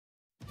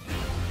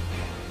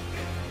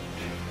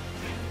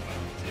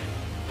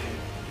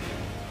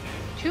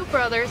Two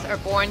brothers are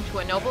born to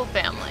a noble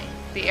family,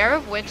 the heir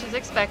of which is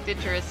expected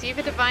to receive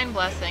a divine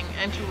blessing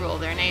and to rule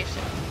their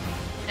nation.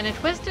 In a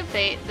twist of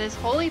fate, this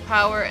holy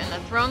power and the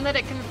throne that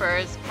it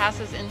confers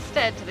passes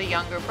instead to the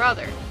younger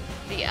brother.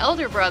 The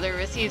elder brother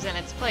receives in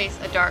its place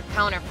a dark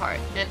counterpart,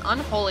 an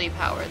unholy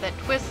power that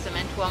twists him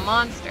into a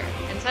monster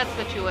and sets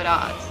the two at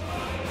odds.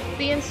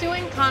 The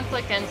ensuing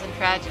conflict ends in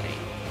tragedy.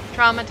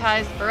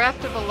 Traumatized,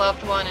 bereft of a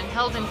loved one, and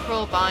held in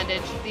cruel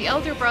bondage, the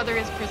elder brother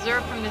is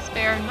preserved from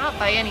despair not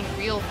by any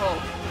real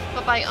hope,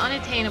 but by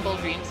unattainable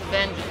dreams of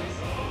vengeance.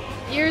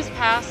 Years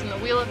pass and the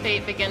wheel of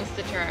fate begins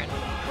to turn,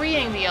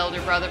 freeing the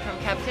elder brother from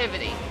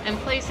captivity and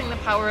placing the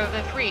power of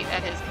Ifrit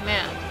at his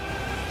command.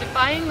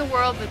 Defying the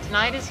world that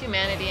denied his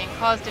humanity and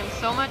caused him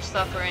so much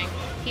suffering,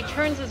 he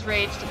turns his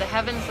rage to the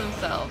heavens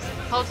themselves,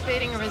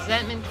 cultivating a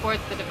resentment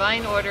towards the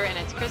divine order and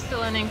its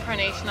crystalline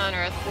incarnation on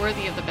earth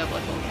worthy of the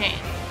biblical Cain.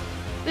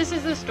 This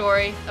is the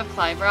story of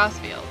Clive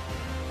Rossfield.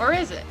 Or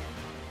is it?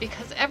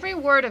 Because every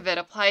word of it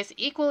applies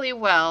equally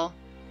well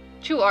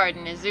to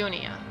Arden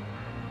Izunia.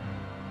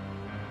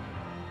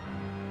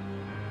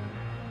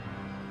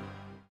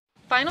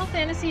 Final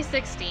Fantasy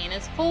XVI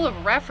is full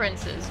of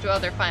references to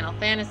other Final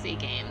Fantasy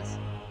games,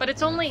 but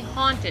it's only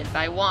haunted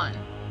by one,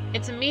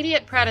 its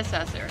immediate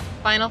predecessor,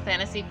 Final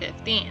Fantasy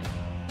XV.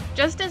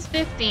 Just as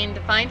 15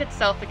 defined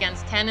itself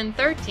against 10 and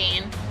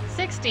 13,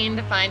 16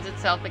 defines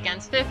itself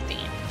against 15.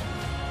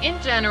 In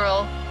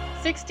general,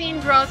 16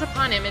 draws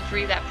upon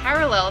imagery that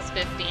parallels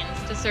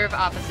 15's to serve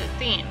opposite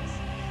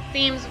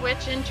themes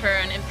which in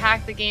turn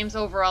impact the game's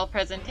overall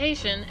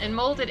presentation and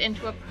mold it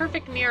into a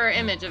perfect mirror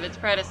image of its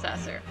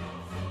predecessor.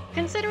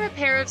 Consider a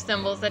pair of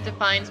symbols that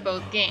defines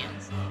both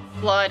games,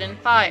 blood and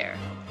fire.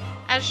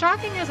 As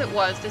shocking as it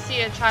was to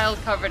see a child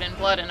covered in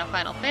blood in a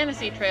Final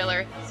Fantasy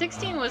trailer,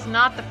 16 was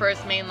not the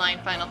first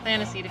mainline Final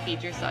Fantasy to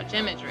feature such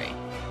imagery.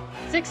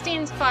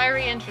 16's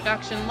fiery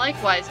introduction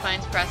likewise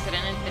finds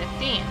precedent in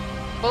 15.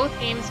 Both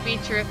games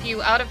feature a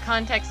few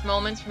out-of-context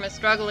moments from a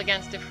struggle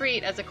against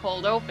Ifrit as a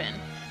cold open,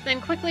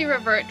 then quickly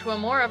revert to a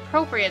more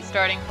appropriate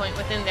starting point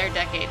within their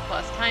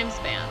decade-plus time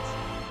spans.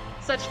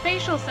 Such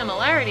facial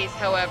similarities,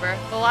 however,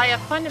 belie a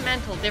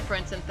fundamental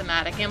difference in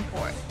thematic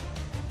import.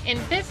 In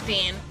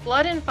 15,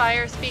 blood and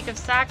fire speak of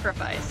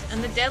sacrifice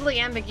and the deadly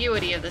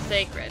ambiguity of the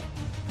sacred.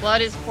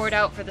 Blood is poured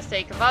out for the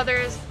sake of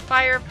others,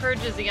 fire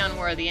purges the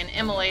unworthy and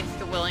immolates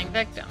the willing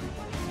victim.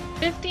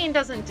 15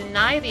 doesn't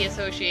deny the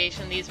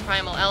association these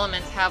primal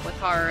elements have with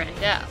horror and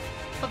death,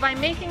 but by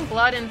making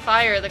blood and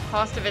fire the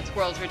cost of its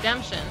world's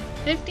redemption,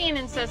 15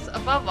 insists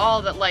above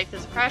all that life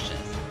is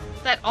precious,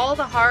 that all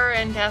the horror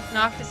and death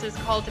Noctis is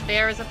called to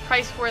bear is a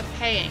price worth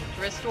paying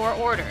to restore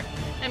order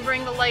and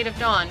bring the light of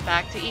dawn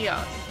back to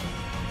Eos.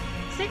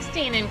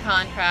 16, in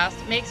contrast,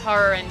 makes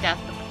horror and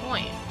death the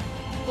point.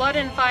 Blood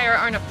and fire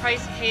aren't a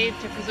price paid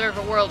to preserve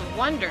a world of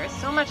wonder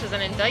so much as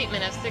an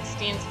indictment of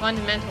 16's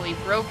fundamentally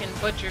broken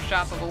butcher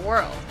shop of a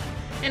world.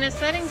 In a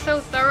setting so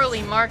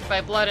thoroughly marked by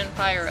blood and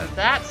fire of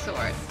that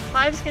sort,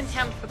 Clive's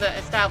contempt for the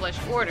established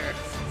order,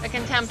 a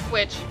contempt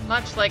which,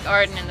 much like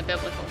Arden in the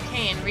biblical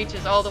Cain,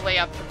 reaches all the way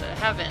up to the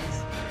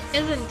heavens,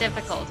 isn't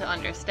difficult to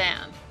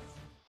understand.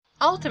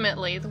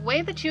 Ultimately, the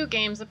way the two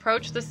games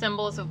approach the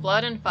symbols of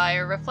blood and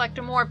fire reflect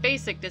a more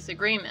basic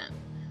disagreement.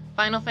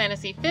 Final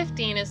Fantasy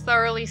XV is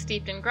thoroughly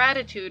steeped in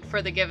gratitude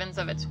for the givens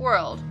of its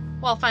world,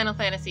 while Final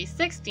Fantasy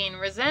XVI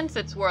resents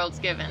its world's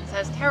givens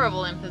as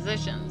terrible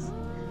impositions.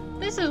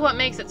 This is what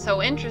makes it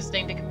so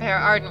interesting to compare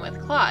Arden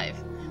with Clive.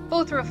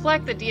 Both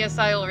reflect the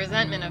deicidal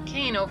resentment of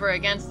Cain over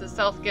against the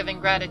self-giving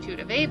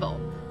gratitude of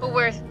Abel, but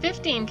where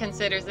 15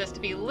 considers this to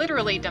be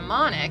literally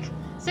demonic,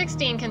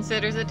 16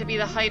 considers it to be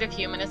the height of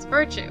humanist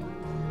virtue.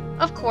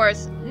 Of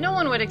course, no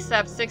one would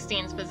accept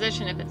 16's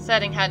position if its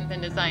setting hadn't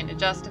been designed to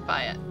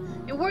justify it.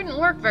 It wouldn't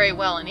work very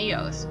well in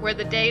Eos, where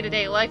the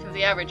day-to-day life of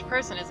the average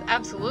person is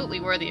absolutely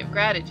worthy of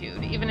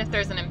gratitude, even if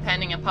there's an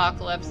impending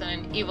apocalypse and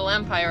an evil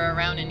empire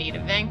around in need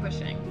of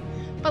vanquishing.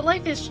 But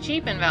life is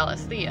cheap in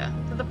Valisthea,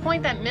 to the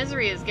point that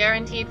misery is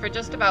guaranteed for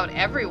just about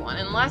everyone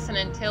unless and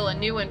until a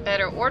new and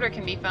better order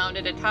can be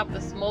founded atop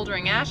the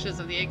smoldering ashes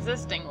of the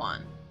existing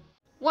one.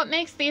 What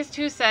makes these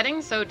two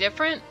settings so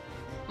different?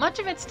 Much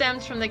of it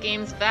stems from the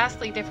game's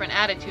vastly different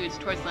attitudes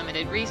towards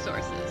limited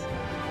resources.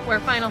 Where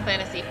Final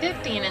Fantasy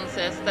XV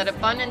insists that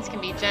abundance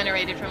can be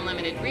generated from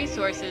limited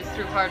resources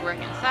through hard work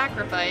and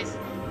sacrifice,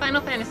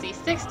 Final Fantasy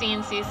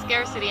XVI sees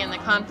scarcity and the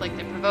conflict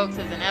it provokes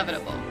as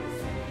inevitable.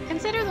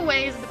 Consider the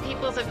ways the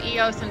peoples of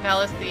Eos and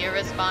Valisthea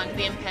respond to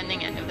the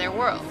impending end of their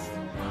worlds.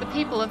 The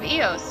people of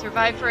Eos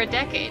survived for a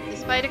decade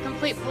despite a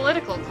complete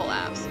political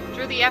collapse,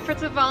 through the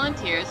efforts of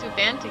volunteers who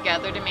band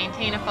together to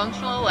maintain a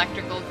functional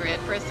electrical grid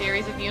for a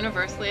series of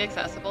universally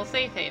accessible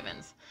safe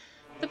havens.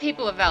 The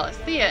people of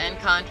Valisthea, in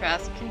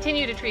contrast,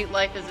 continue to treat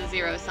life as a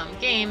zero-sum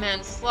game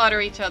and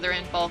slaughter each other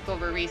in bulk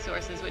over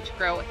resources which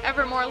grow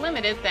ever more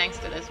limited thanks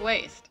to this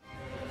waste.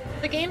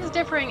 The game's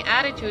differing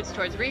attitudes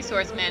towards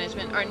resource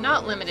management are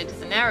not limited to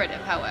the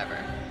narrative, however.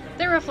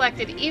 They're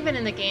reflected even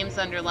in the game's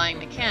underlying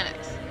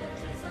mechanics.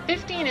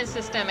 15 is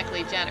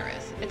systemically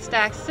generous. It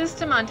stacks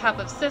system on top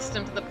of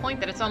system to the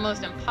point that it's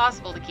almost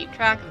impossible to keep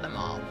track of them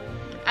all.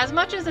 As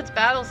much as its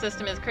battle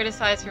system is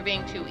criticized for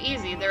being too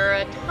easy, there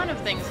are a ton of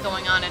things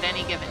going on at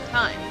any given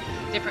time.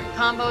 Different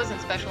combos and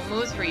special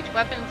moves for each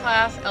weapon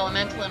class,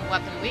 elemental and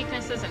weapon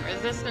weaknesses and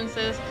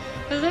resistances,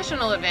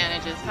 positional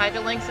advantages tied to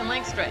links and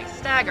link strikes,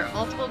 stagger,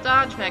 multiple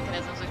dodge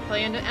mechanisms which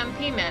play into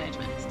MP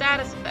management,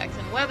 status effects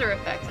and weather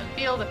effects and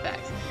field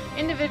effects,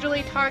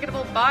 individually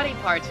targetable body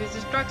parts whose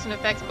destruction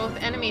affects both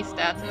enemy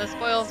stats and the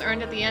spoils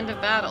earned at the end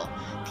of battle,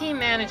 team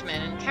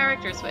management and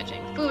character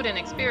switching, food and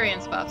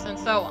experience buffs, and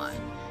so on.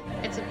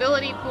 Its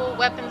ability pool,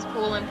 weapons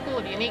pool, and pool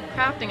of unique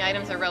crafting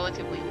items are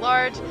relatively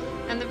large,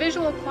 and the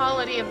visual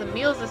quality of the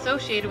meals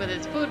associated with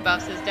its food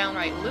buffs is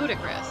downright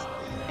ludicrous.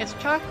 It's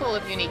chock full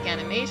of unique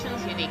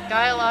animations, unique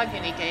dialogue,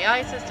 unique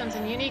AI systems,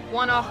 and unique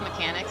one-off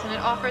mechanics, and it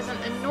offers an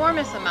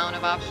enormous amount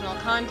of optional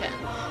content.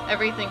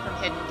 Everything from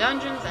hidden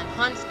dungeons and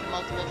hunts to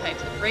multiple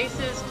types of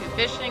races, to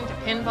fishing, to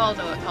pinball,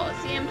 to a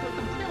coliseum, to a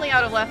completely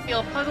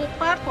out-of-left-field puzzle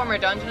platformer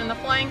dungeon and the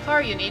flying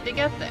car you need to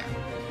get there.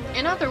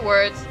 In other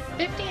words,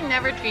 15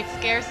 never treats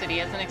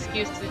scarcity as an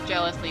excuse to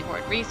jealously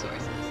hoard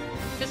resources.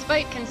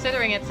 Despite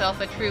considering itself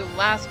a true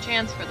last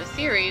chance for the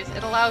series,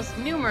 it allows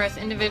numerous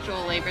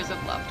individual labors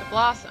of love to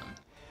blossom.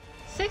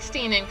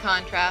 16, in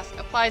contrast,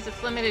 applies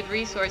its limited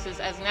resources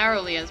as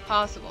narrowly as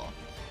possible.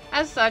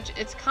 As such,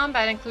 its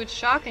combat includes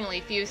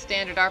shockingly few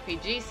standard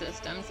RPG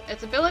systems.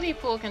 Its ability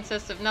pool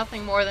consists of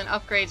nothing more than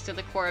upgrades to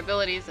the core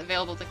abilities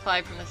available to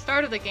Clive from the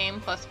start of the game,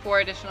 plus 4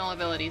 additional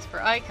abilities per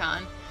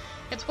icon.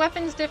 Its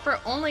weapons differ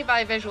only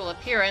by visual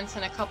appearance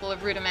and a couple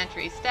of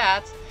rudimentary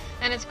stats,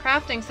 and its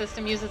crafting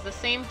system uses the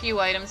same few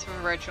items for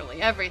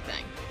virtually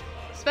everything.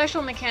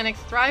 Special mechanics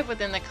thrive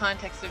within the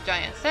context of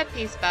giant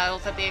set-piece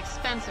battles at the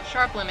expense of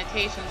sharp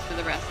limitations to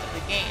the rest of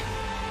the game.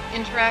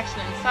 Interaction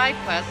in side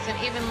quests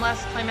and even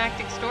less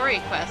climactic story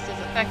quests is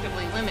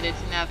effectively limited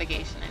to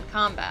navigation and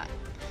combat.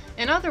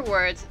 In other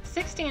words,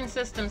 16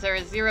 systems are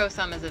as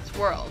zero-sum as its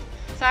world,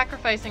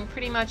 sacrificing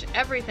pretty much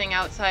everything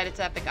outside its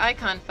epic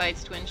icon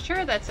fights to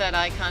ensure that said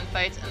icon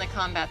fights and the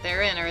combat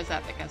therein are as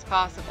epic as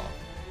possible.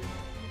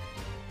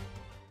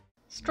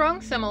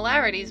 Strong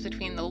similarities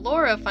between the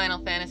lore of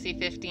Final Fantasy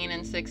XV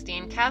and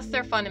XVI cast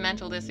their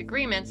fundamental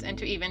disagreements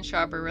into even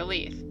sharper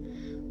relief.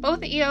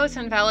 Both Eos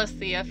and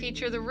Valisthea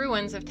feature the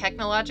ruins of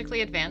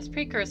technologically advanced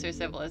precursor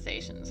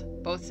civilizations.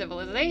 Both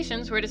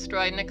civilizations were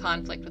destroyed in a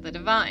conflict with the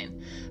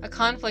Divine, a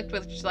conflict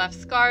which left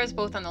scars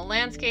both on the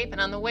landscape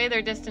and on the way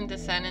their distant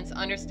descendants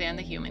understand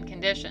the human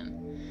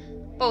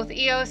condition. Both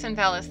Eos and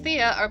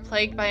Valisthea are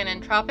plagued by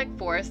an entropic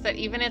force that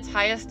even its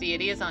highest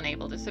deity is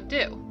unable to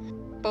subdue.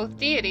 Both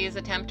deities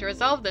attempt to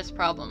resolve this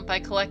problem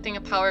by collecting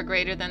a power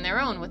greater than their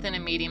own within a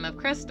medium of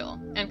crystal,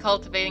 and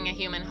cultivating a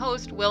human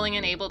host willing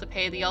and able to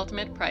pay the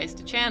ultimate price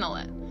to channel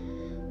it.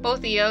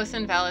 Both Eos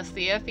and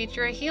Valisthea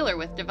feature a healer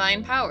with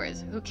divine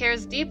powers, who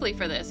cares deeply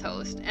for this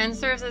host, and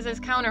serves as his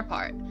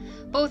counterpart.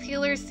 Both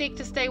healers seek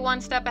to stay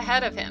one step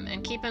ahead of him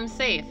and keep him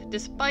safe,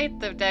 despite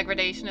the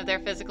degradation of their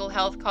physical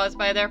health caused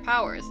by their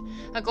powers,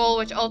 a goal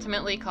which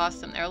ultimately costs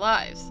them their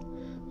lives.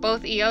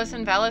 Both Eos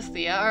and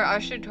Valisthea are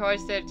ushered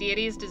towards their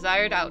deity's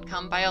desired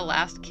outcome by a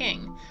last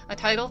king, a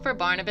title for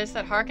Barnabas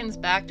that harkens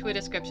back to a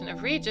description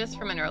of Regis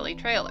from an early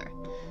trailer.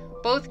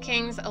 Both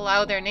kings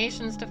allow their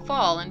nations to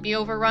fall and be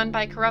overrun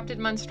by corrupted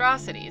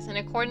monstrosities in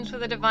accordance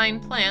with a divine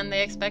plan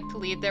they expect to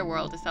lead their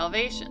world to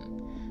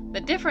salvation.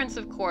 The difference,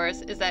 of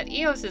course, is that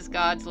Eos's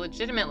gods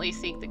legitimately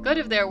seek the good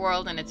of their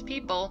world and its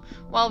people,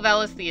 while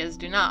Valisthea's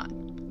do not.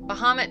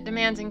 Bahamut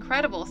demands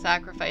incredible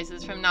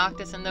sacrifices from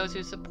Noctis and those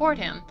who support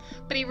him,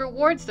 but he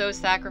rewards those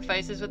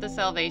sacrifices with the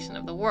salvation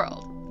of the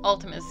world.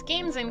 Ultima's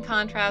schemes, in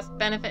contrast,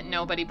 benefit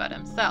nobody but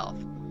himself.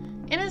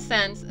 In a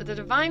sense, the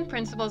divine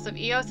principles of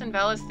Eos and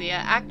Valisthea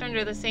act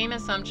under the same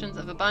assumptions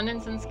of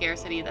abundance and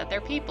scarcity that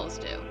their peoples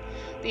do.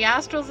 The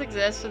Astrals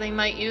exist so they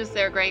might use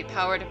their great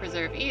power to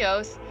preserve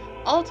Eos.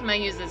 Ultima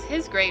uses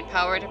his great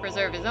power to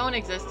preserve his own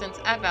existence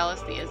at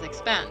Valisthea's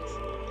expense.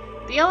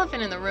 The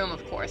elephant in the room,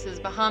 of course, is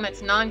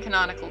Bahamut's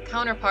non-canonical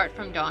counterpart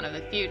from Dawn of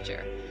the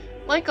Future.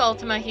 Like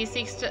Ultima, he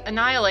seeks to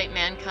annihilate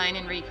mankind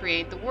and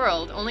recreate the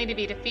world, only to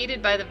be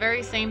defeated by the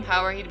very same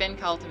power he'd been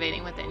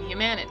cultivating within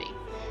humanity.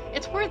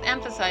 It's worth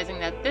emphasizing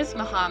that this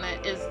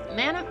Bahamut is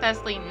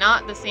manifestly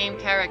not the same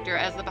character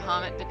as the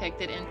Bahamut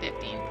depicted in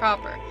 15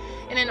 proper.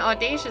 In an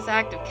audacious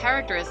act of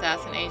character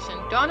assassination,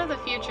 Dawn of the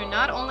Future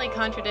not only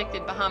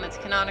contradicted Bahamut's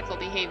canonical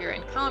behavior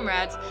and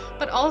comrades,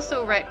 but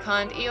also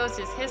retconned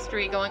Eos's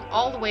history going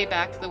all the way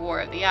back to the War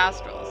of the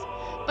Astrals.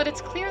 But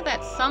it's clear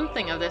that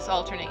something of this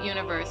alternate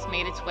universe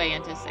made its way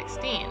into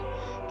 16.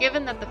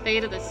 Given that the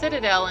fate of the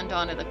Citadel in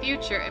Dawn of the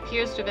Future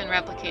appears to have been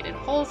replicated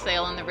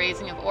wholesale in the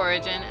Raising of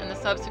Origin and the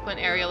subsequent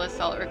aerial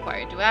assault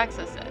required to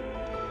access it.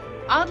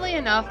 Oddly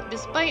enough,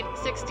 despite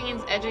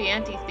 16's edgy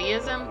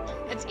anti-theism,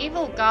 its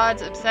evil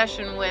god's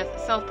obsession with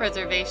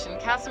self-preservation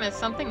casts him as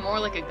something more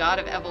like a god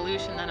of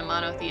evolution than a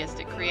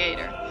monotheistic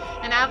creator,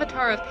 an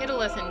avatar of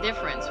pitiless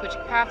indifference which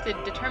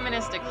crafted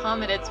deterministic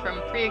hominids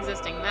from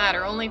pre-existing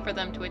matter only for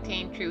them to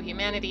attain true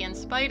humanity in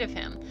spite of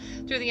him,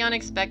 through the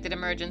unexpected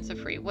emergence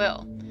of free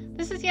will.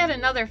 This is yet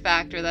another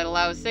factor that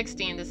allows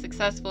 16 to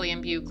successfully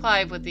imbue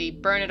Clive with the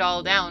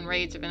burn-it-all-down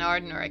rage of an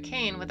Arden or a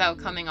Cain without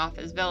coming off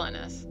as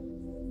villainous.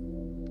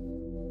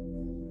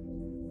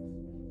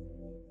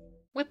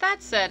 With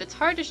that said, it's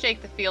hard to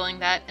shake the feeling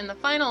that, in the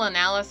final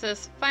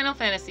analysis, Final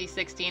Fantasy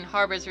XVI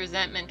harbors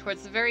resentment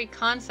towards the very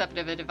concept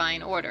of a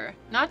divine order,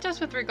 not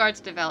just with regards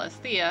to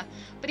Valisthea,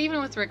 but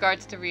even with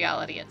regards to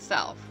reality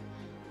itself.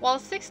 While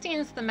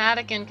 16's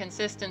thematic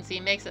inconsistency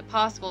makes it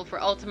possible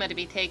for Ultima to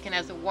be taken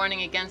as a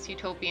warning against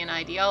utopian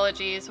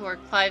ideologies, or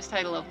Clive's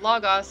title of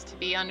Logos to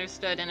be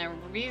understood in a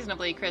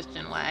reasonably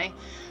Christian way,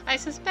 I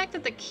suspect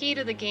that the key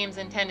to the game's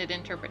intended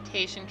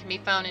interpretation can be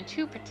found in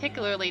two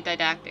particularly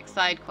didactic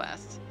side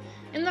quests.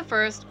 In the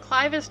first,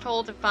 Clive is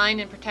told to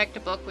find and protect a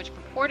book which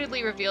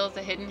purportedly reveals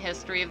the hidden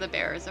history of the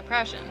bearer's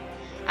oppression.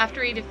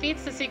 After he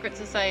defeats the secret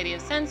society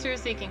of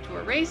censors seeking to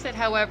erase it,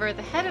 however,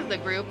 the head of the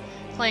group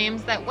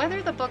claims that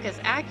whether the book is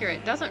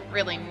accurate doesn't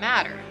really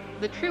matter.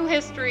 The true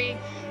history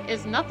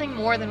is nothing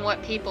more than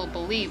what people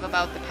believe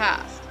about the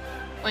past.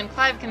 When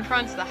Clive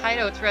confronts the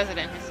Hideout's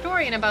resident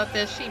historian about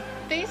this, she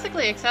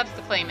basically accepts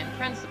the claim in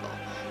principle.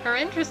 Her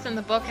interest in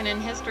the book and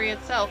in history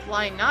itself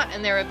lie not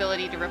in their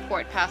ability to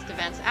report past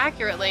events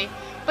accurately,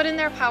 but in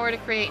their power to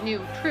create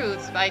new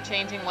truths by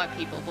changing what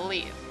people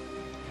believe.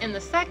 In the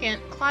second,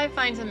 Clive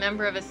finds a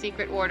member of a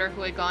secret order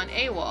who had gone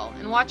AWOL,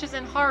 and watches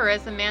in horror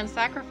as the man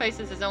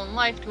sacrifices his own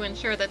life to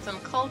ensure that some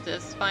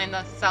cultists find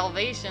the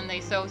salvation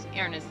they so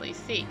earnestly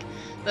seek,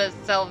 the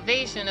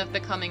salvation of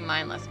becoming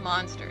mindless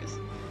monsters.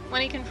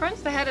 When he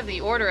confronts the head of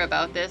the Order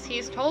about this, he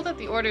is told that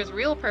the Order's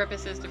real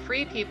purpose is to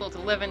free people to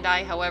live and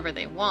die however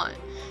they want.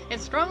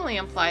 It's strongly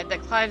implied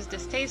that Clive's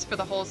distaste for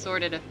the whole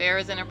sordid affair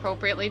is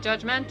inappropriately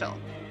judgmental.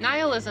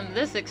 Nihilism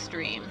this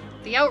extreme,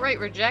 the outright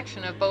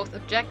rejection of both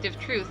objective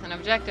truth and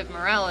objective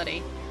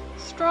morality,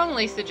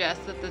 strongly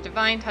suggests that the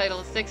divine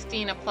titles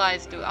 16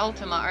 applies to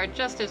Ultima are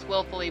just as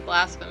willfully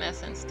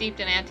blasphemous and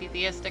steeped in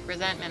anti-theistic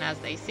resentment as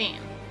they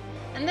seem.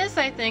 And this,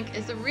 I think,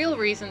 is the real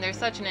reason there's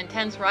such an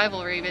intense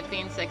rivalry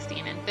between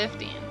 16 and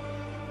 15.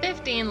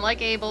 15,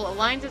 like Abel,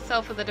 aligns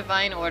itself with the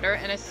divine order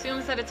and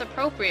assumes that it's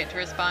appropriate to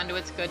respond to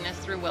its goodness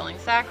through willing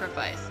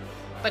sacrifice.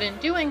 But in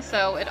doing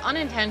so, it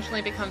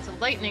unintentionally becomes a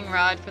lightning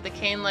rod for the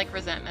Cain-like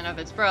resentment of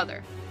its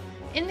brother.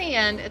 In the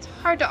end, it's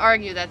hard to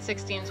argue that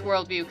 16's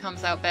worldview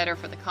comes out better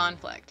for the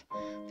conflict.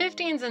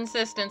 15's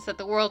insistence that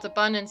the world's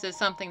abundance is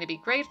something to be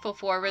grateful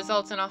for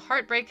results in a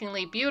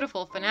heartbreakingly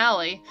beautiful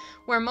finale,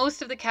 where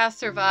most of the cast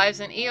survives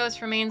and Eos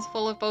remains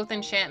full of both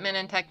enchantment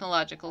and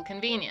technological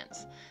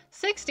convenience.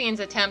 16's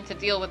attempt to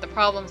deal with the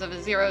problems of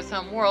a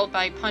zero-sum world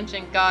by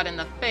punching God in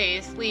the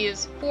face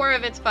leaves 4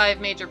 of its 5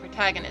 major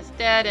protagonists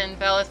dead and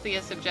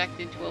Valisthea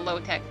subjected to a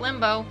low-tech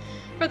limbo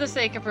for the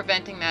sake of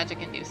preventing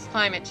magic-induced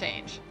climate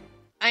change.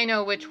 I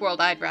know which world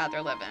I'd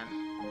rather live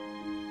in.